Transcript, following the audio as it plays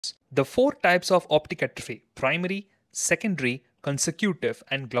The four types of optic atrophy: primary, secondary, consecutive,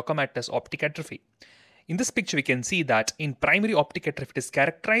 and glaucomatous optic atrophy. In this picture, we can see that in primary optic atrophy, it is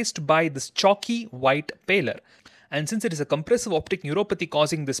characterized by this chalky white pallor. And since it is a compressive optic neuropathy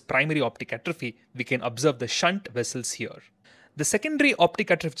causing this primary optic atrophy, we can observe the shunt vessels here. The secondary optic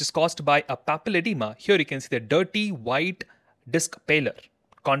atrophy is caused by a papilledema. Here you can see the dirty white disc pallor,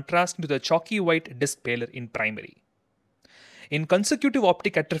 contrasting to the chalky white disc pallor in primary. In consecutive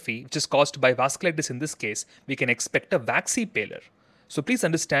optic atrophy, which is caused by vasculitis in this case, we can expect a waxy pallor. So please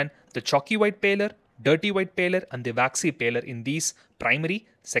understand the chalky white pallor, dirty white pallor, and the waxy pallor in these primary,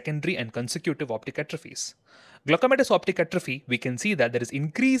 secondary, and consecutive optic atrophies. Glaucomatous optic atrophy, we can see that there is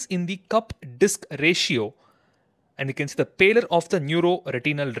increase in the cup disc ratio, and you can see the pallor of the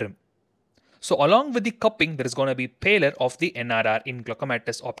neuroretinal rim. So along with the cupping, there is going to be pallor of the NRR in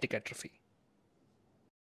glaucomatous optic atrophy.